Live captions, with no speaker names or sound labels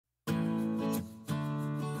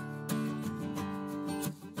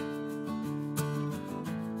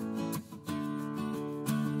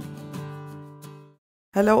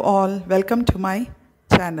Hello all, welcome to my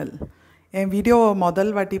channel. In video model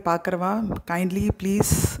vati pakrava, kindly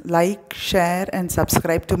please like, share and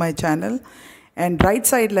subscribe to my channel. And right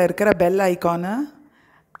side la irukra bell icon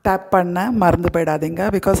tap panna marandu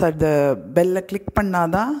poidadinga because at the bell click panna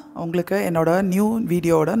da ungalku enoda new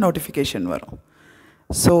video oda notification varum.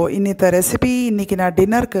 So இன்னித்த recipe இன்னைக்கு நான்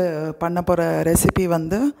டின்னருக்கு பண்ண போகிற recipe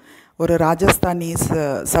வந்து ஒரு Rajasthani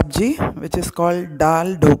sabzi which is called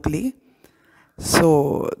dal dhokli. So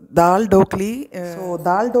dal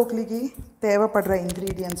dhokli की தேவைப்படுற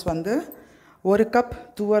ingredients வந்து 1 கப்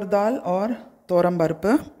துவர் தால் or தோரம்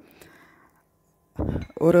பருப்பு,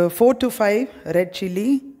 ஒரு 4 to 5 red chili,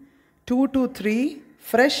 2 to 3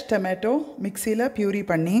 fresh tomato மிக்ஸியில் பியூரி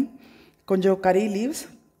பண்ணி, கொஞ்சம் கறி லீவ்ஸ்,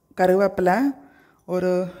 கருவேப்பிலை,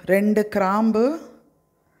 ஒரு 2 கிராம்பு,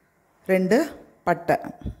 2 பட்டை,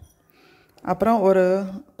 அப்புறம் ஒரு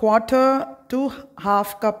 1/4 to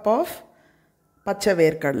 1/2 cup of பச்சை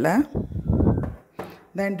வேர்க்கடலை,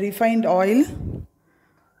 then refined oil,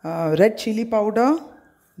 red chili powder,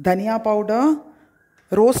 dhania powder,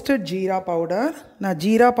 roasted jeera powder. நான்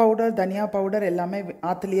jeera powder, dhania powder எல்லாமே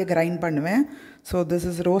ஆத்துலேயே grind பண்ணுவேன். So this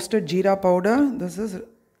is roasted jeera powder, this is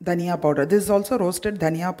dhania powder. This is also roasted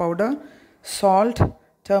dhania powder, salt,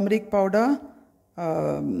 turmeric powder,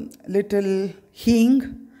 little hing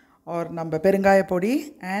or நம்ம பெருங்காய பொடி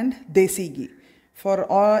and desi ghee. For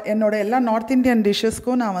என்னோட எல்லா north Indian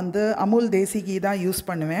டிஷ்ஷஸ்க்கும் நான் வந்து அமுல் தேசி key தான் யூஸ்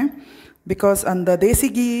பண்ணுவேன். பிகாஸ் அந்த தேசி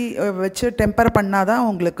கீ வச்சு டெம்பர் பண்ணால் தான்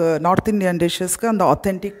உங்களுக்கு நார்த் இந்தியன் டிஷ்ஷஸ்க்கு அந்த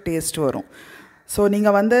ஆத்தென்டிக் டேஸ்ட் வரும். ஸோ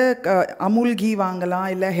நீங்கள் வந்து அமுல் கீ வாங்கலாம்,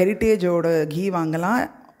 இல்லை ஹெரிட்டேஜோட கீ வாங்கலாம்,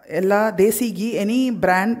 எல்லா தேசி கீ எனி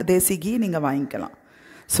பிராண்ட் தேசி கீ நீங்கள் வாங்கிக்கலாம்.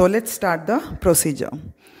 So let's start the procedure.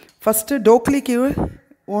 First டோக்லிக்கு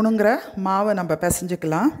ஒணுங்கிற மாவை நம்ம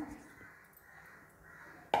பிசைஞ்சிக்கலாம்.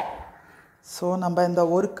 ஸோ நம்ம இந்த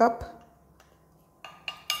 1 கப்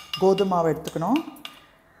கோதுமை மாவு எடுத்துக்கணும்.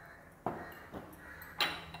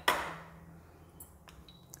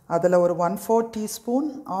 அதில் ஒரு 1/4 டீஸ்பூன்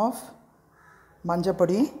ஆஃப்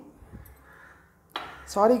மஞ்சப்பொடி.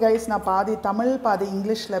 சாரி கைஸ், நான் பாதி தமிழ் பாதி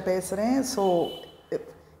இங்கிலீஷில் பேசுகிறேன். ஸோ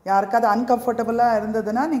யாருக்காவது அன்கம்ஃபர்டபுளாக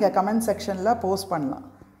இருந்ததுன்னா நீங்கள் கமெண்ட் செக்ஷனில் போஸ்ட் பண்ணலாம்.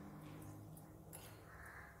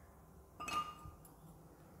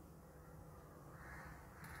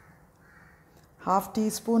 Half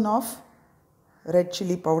teaspoon of red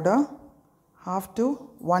chili powder, half to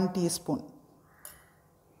 1 teaspoon.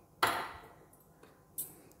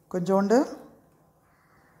 கொஞ்சோண்டு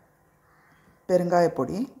பெருங்காய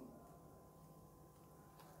பொடி,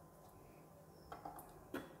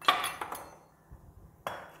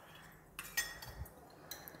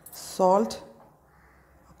 salt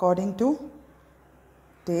according to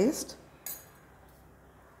taste,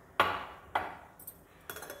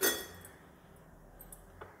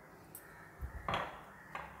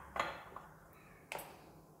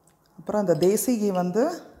 அப்புறம் அந்த தேசி கீ வந்து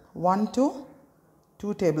 1 to 2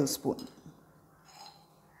 tablespoon.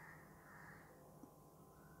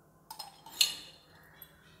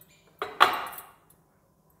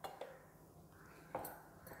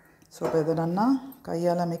 ஸோ இதை நல்லா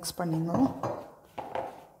கையால் மிக்ஸ் பண்ணிங்க.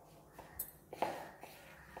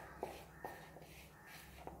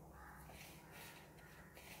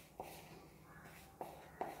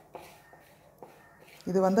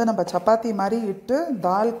 இது வந்து நம்ம சப்பாத்தி மாதிரி இட்டு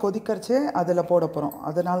தால் கொதிக்கரிச்சு அதில் போட போகிறோம்.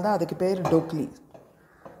 அதனால தான் அதுக்கு பேர் டோக்லி.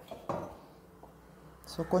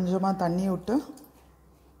 ஸோ கொஞ்சமாக தண்ணி விட்டு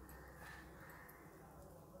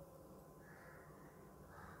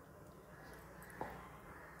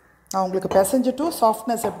நான் உங்களுக்கு பிசைஞ்சிட்டு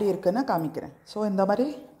சாஃப்ட்னஸ் எப்படி இருக்குன்னு காமிக்கிறேன். ஸோ இந்த மாதிரி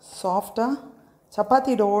சாஃப்டாக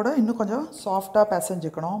சப்பாத்தி டோவோட இன்னும் கொஞ்சம் சாஃப்டாக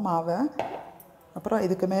பிசைஞ்சிக்கணும் மாவை. அப்புறம்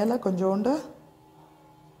இதுக்கு மேலே கொஞ்சோண்டு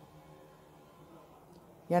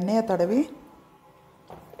எண்ணெயை தடவி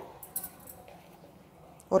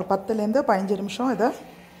ஒரு 10லேருந்து 15 நிமிஷம் இதை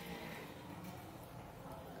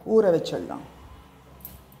ஊற வச்சிடலாம்.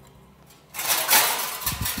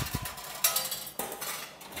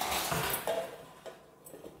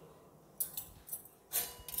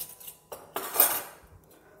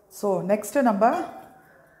 ஸோ நெக்ஸ்ட்டு நம்ம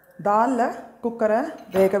தாலில் குக்கரை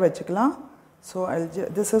வேக வச்சுக்கலாம். So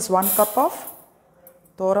this is 1 cup of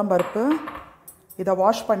தோரம் பருப்பு. இதை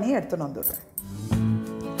வாஷ் பண்ணி எடுத்துன்னு வந்துடுறேன்.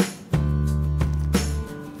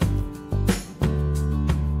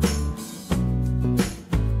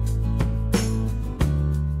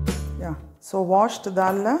 So washed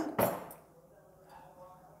தாலில்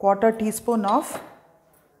 1/4 teaspoon of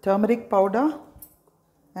turmeric powder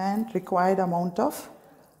and required amount of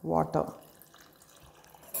water.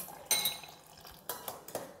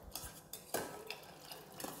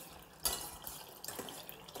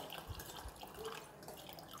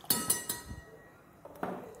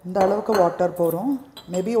 இந்த அளவுக்கு வாட்டர் போகிறோம்.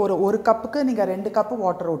 மேபி ஒரு கப்புக்கு நீங்கள் 2 கப்பு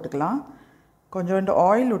வாட்டர் விட்டுக்கலாம். கொஞ்சோண்டு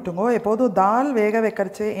ஆயில் விட்டுங்கோ. எப்போதும் தால் வேக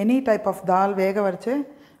வைக்கிறச்சு, எனி டைப் ஆஃப் தால் வேக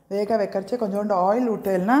வைக்கிறச்சு கொஞ்சோண்டு ஆயில்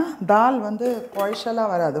விட்டேன்னா தால் வந்து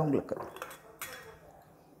குழச்சலாக வராது உங்களுக்கு.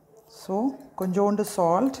 ஸோ கொஞ்சோண்டு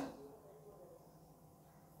சால்ட்,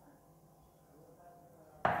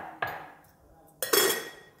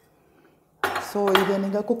 ஸோ இது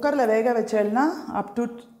நீங்கள் குக்கரில் வேக வச்சேன்னா அப் டு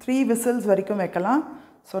 3 விசில்ஸ் வரைக்கும் வைக்கலாம்.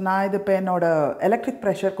 ஸோ நான் இது இப்போ என்னோடய எலக்ட்ரிக்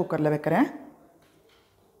ப்ரெஷர் குக்கரில் வைக்கிறேன்.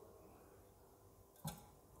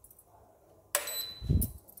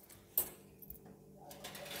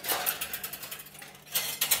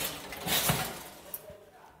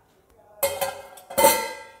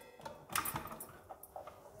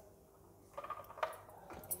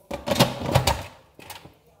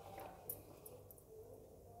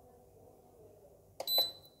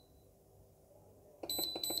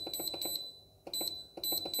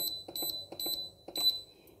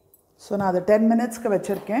 ஸோ நான் அதை 10 மினிட்ஸ்க்கு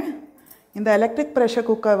வச்சுருக்கேன். இந்த எலக்ட்ரிக் ப்ரெஷர்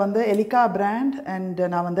குக்கர் வந்து எலிகா பிராண்ட் அண்ட்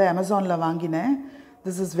நான் வந்து அமேசானில் வாங்கினேன்.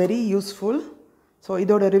 This is very useful. So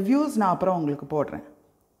இதோட ரிவ்யூஸ் நான் அப்புறம் உங்களுக்கு போடுறேன்.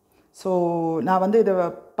 ஸோ நான் வந்து இதை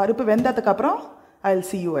பருப்பு வெந்ததுக்கப்புறம் I will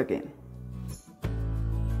see you again.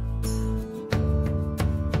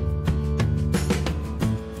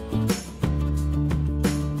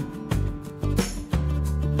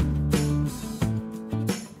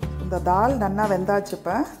 இந்த தால் நல்லா வெந்தாச்சு.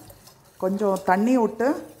 இப்போ கொஞ்சம் தண்ணி விட்டு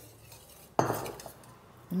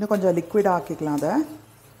இன்னும் கொஞ்சம் லிக்விடாக ஆக்கிக்கலாம். அதை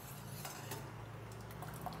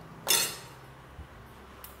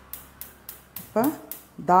இப்போ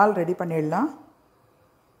தால் ரெடி பண்ணிடலாம்.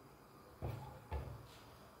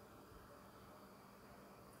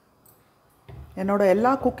 என்னோடய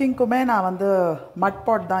எல்லா குக்கிங்க்குமே நான் வந்து மட்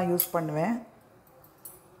பாட் தான் யூஸ் பண்ணுவேன்.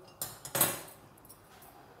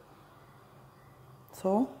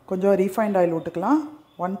 ஸோ கொஞ்சம் ரீஃபைண்ட் ஆயில் விட்டுக்கலாம்.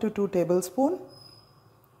 1 to 2 tablespoon.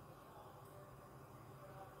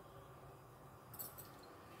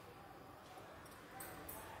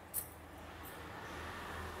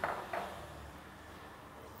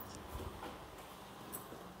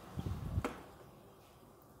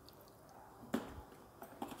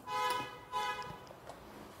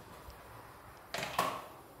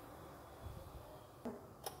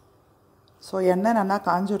 ஸோ எண்ணெய் நல்லா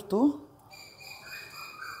காஞ்சிருத்து.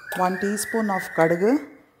 1 teaspoon of கடுகு,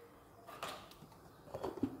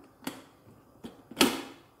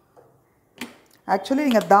 ஆக்சுவலி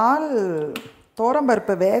நீங்கள் தால்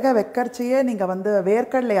தோரம்பருப்பு வேக வைக்கிறச்சியே நீங்கள் வந்து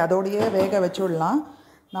வேர்க்கடலை அதோடையே வேக வச்சுடலாம்.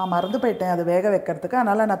 நான் மறந்து போயிட்டேன் அது வேக வைக்கிறதுக்கு.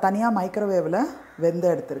 அதனால் நான் தனியாக மைக்ரோவேவில் வெந்து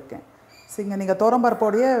எடுத்திருக்கேன். சரிங்க, நீங்கள்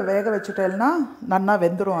தோரம்பருப்போடையே வேக வச்சுட்டேன்னா நல்லா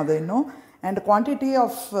வெந்துடும் அது இன்னும். அண்ட் குவான்டிட்டி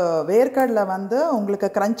ஆஃப் வேர்க்கடலை வந்து உங்களுக்கு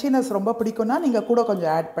க்ரன்ச்சினஸ் ரொம்ப பிடிக்கும்னா நீங்கள் கூட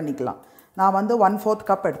கொஞ்சம் ஆட் பண்ணிக்கலாம். நான் வந்து 1/4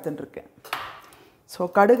 கப் எடுத்துட்டுருக்கேன். ஸோ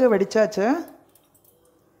கடுகு வெடிச்சாச்சு.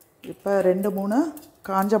 இப்போ 2-3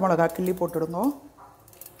 காஞ்ச மிளகா கிள்ளி போட்டுடுங்க.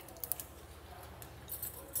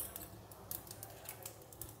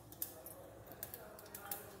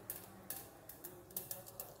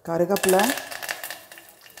 கருவேப்பிலை,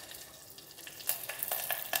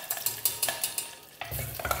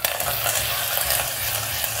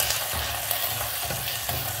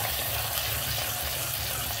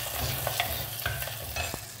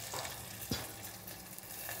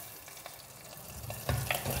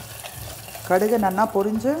 கடுகு நல்லா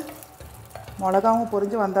பொரிஞ்சு மிளகாவும்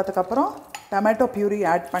பொரிஞ்சு வந்ததுக்கப்புறம் டொமேட்டோ பியூரி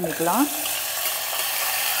ஆட் பண்ணிக்கலாம்.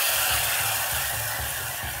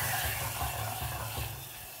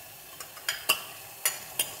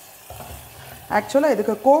 ஆக்சுவலாக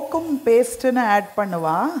இதுக்கு கோக்கும் பேஸ்ட்டுன்னு ஆட்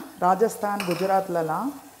பண்ணுவா. ராஜஸ்தான்,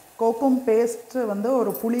 குஜராத்லலாம் கோக்கும் பேஸ்ட்டு வந்து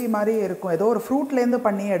ஒரு புளி மாதிரி இருக்கும். ஏதோ ஒரு ஃப்ரூட்லேருந்து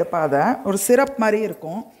பண்ணி எடுப்பாத ஒரு சிரப் மாதிரி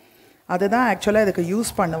இருக்கும். அதுதான் ஆக்சுவலாக இதுக்கு யூஸ்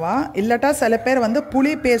பண்ணுவா. இல்லாட்டா சில பேர் வந்து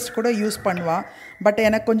புளி பேஸ்ட் கூட யூஸ் பண்ணுவா. பட்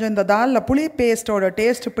எனக்கு கொஞ்சம் இந்த தாலில் புளி பேஸ்ட்டோட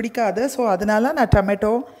டேஸ்ட் பிடிக்காது. ஸோ அதனால நான்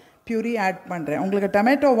டொமேட்டோ பியூரி ஆட் பண்ணுறேன். உங்களுக்கு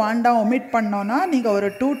டொமேட்டோ வாண்டாம் ஒமிட் பண்ணோன்னா நீங்கள் ஒரு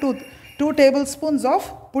 2 tablespoons ஆஃப்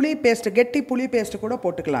புளி பேஸ்ட்டு, கெட்டி புளி பேஸ்ட்டு கூட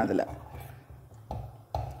போட்டுக்கலாம் அதில்.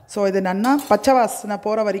 ஸோ இது நல்லா பச்சை வாசனை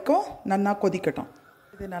போகிற வரைக்கும் நல்லா கொதிக்கட்டும்.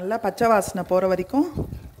 இது நல்லா பச்சை வாசனை போகிற வரைக்கும்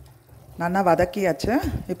நல்லா வதக்கியாச்சு.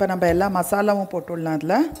 இப்போ நம்ம எல்லா மசாலாவும் போட்டுடலாம்.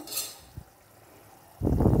 அதில்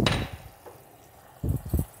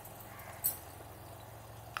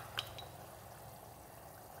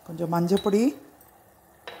கொஞ்சம் மஞ்சள் பொடி,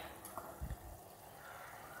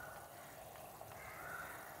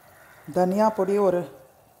 தனியா பொடி ஒரு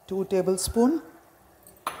 2 tablespoon,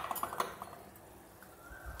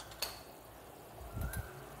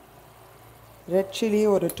 ரெட் சில்லி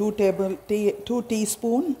ஒரு 2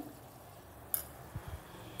 teaspoon,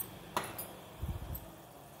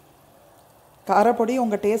 காரப்பொடி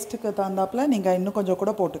உங்கள் டேஸ்ட்டுக்கு தகுந்தாப்பில் நீங்கள் இன்னும் கொஞ்சம்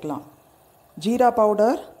கூட போட்டுக்கலாம். Jeera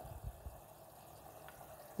powder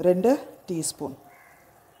 2 teaspoon.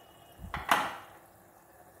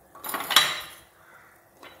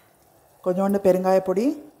 கொஞ்சோண்டு பெருங்காயப்பொடி,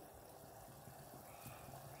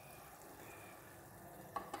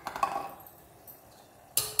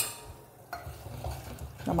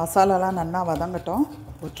 இந்த மசாலாலாம் நல்லா வதங்கட்டும்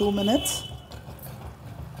ஒரு 2 மினிட்ஸ்.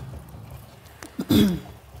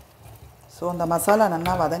 ஸோ இந்த மசாலா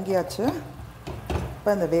நல்லா வதங்கியாச்சு. இப்போ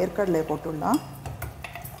இந்த வேர்க்கடலையை போட்டுடலாம்.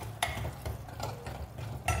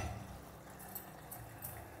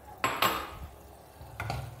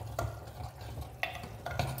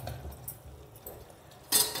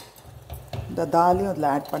 இந்த தாலையும்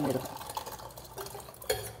இதில் ஆட் பண்ணிடுவேன்.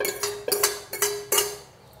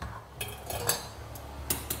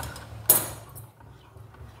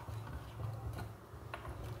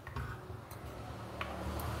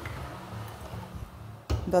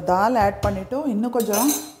 இந்த தால் ஆட் பண்ணிவிட்டு இன்னும் கொஞ்சம்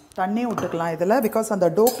தண்ணி விட்டுக்கலாம் இதில். பிகாஸ் அந்த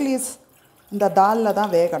டோக்லீஸ் இந்த தாலில்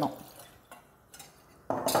தான் வேகணும்.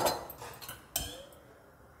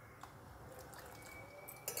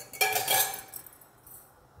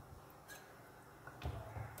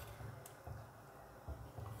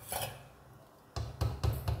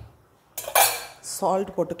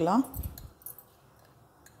 சால்ட் போட்டுக்கலாம்.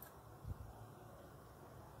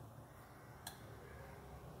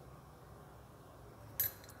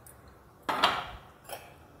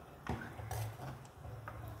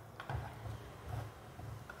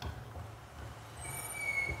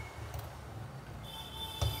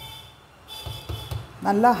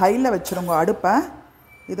 நல்லா ஹையில் வச்சுருங்க அடுப்பை.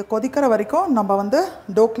 இது கொதிக்கிற வரைக்கும் நம்ம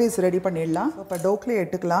டோக்லீஸ் ரெடி பண்ணிடலாம். இப்போ டோக்லி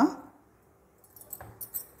எடுத்துக்கலாம்.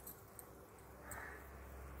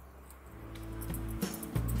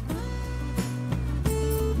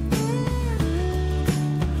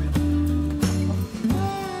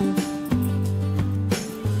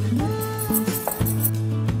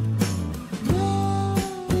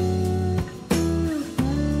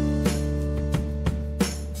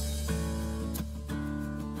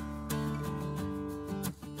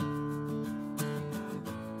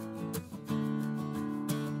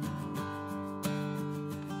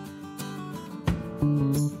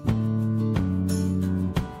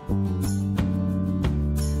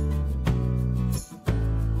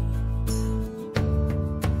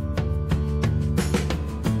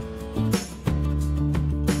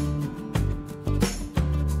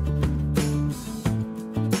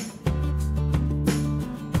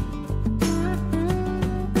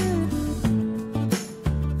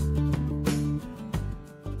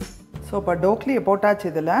 ஸோ இப்போ டோக்லியை போட்டாச்சு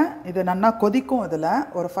இதில். இது நல்லா கொதிக்கும். இதில்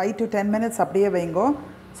ஒரு 5 to 10 மினிட்ஸ் அப்படியே வைங்கோ.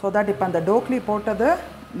 ஸோ தட் இப்போ அந்த டோக்லி போட்டது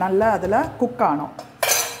நல்லா அதில் குக் ஆகணும்.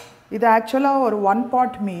 இது ஆக்சுவலாக ஒரு 1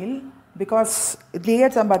 pot மீல். பிகாஸ் இதுலேயே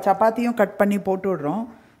நம்ம சப்பாத்தியும் கட் பண்ணி போட்டு விட்றோம்.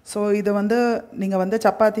 ஸோ இது நீங்கள்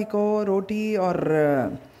சப்பாத்திக்கோ ரோட்டி ஒரு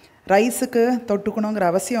ரைஸுக்கு தொட்டுக்கணுங்கிற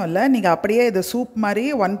அவசியம் இல்லை. நீங்கள் அப்படியே இது சூப் மாதிரி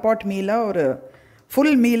 1 pot மீலாக ஒரு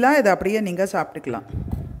ஃபுல் மீலாக இதை அப்படியே நீங்கள் சாப்பிட்டுக்கலாம்.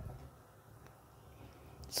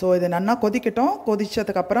 ஸோ இது நல்லா கொதிக்கட்டும்.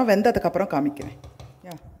 கொதித்ததுக்கப்புறம் வெந்ததுக்கப்புறம் காமிக்கிறேன்.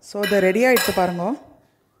 ஸோ இதை ரெடியாக எடுத்து பாருங்க.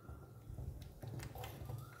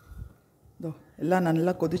 இதோ எல்லாம்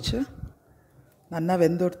நல்லா கொதிச்சு நல்லா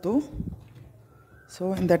வெந்துடுத்து.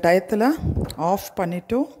 ஸோ இந்த டயத்தில் ஆஃப்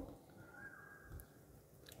பண்ணிவிட்டு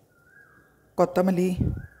கொத்தமல்லி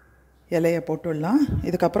இலையை போட்டுடலாம்.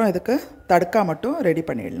 இதுக்கப்புறம் இதுக்கு தடுக்கா மட்டும் ரெடி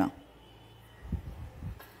பண்ணிடலாம்.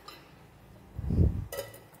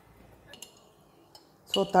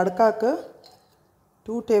 So தடுக்காக்கு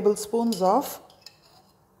 2 tablespoons of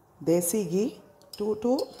Desi key, 2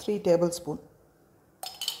 to 3 tablespoon.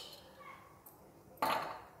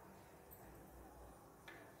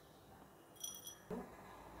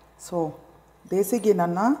 So Desi key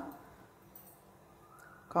நல்லா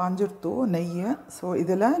காஞ்சிடுத்து நெய். ஸோ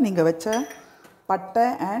இதில் நீங்கள் வச்ச பட்டை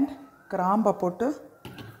அண்ட் கிராம்பை போட்டு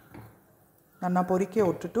நல்லா பொரிக்க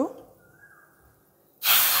விட்டுட்டு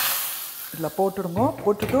இதில் போட்டுடுங்க.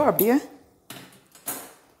 போட்டுட்டு அப்படியே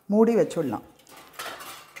மூடி வச்சுடலாம்.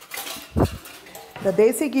 இந்த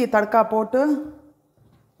தேசி கீ தடுக்கா போட்டு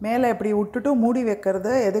மேலே இப்படி விட்டுட்டு மூடி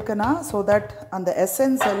வைக்கிறது எதுக்குன்னா, ஸோ தட் அந்த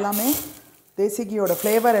எசன்ஸ் எல்லாமே தேசி கீயோட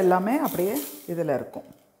ஃப்ளேவர் எல்லாமே அப்படியே இதில் இருக்கும்.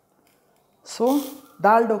 So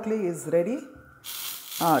dal டோக்லி is ready.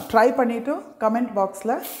 Try பண்ணிவிட்டு கமெண்ட்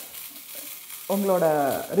பாக்ஸில் உங்களோட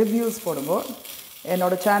ரிவ்யூஸ் போடுங்க.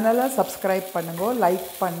 என்னோட சேனலை சப்ஸ்கிரைப் பண்ணுங்க, லைக்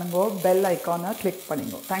பண்ணுங்க, பெல் ஐக்கானை கிளிக்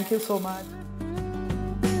பண்ணுங்க. Thank you so much.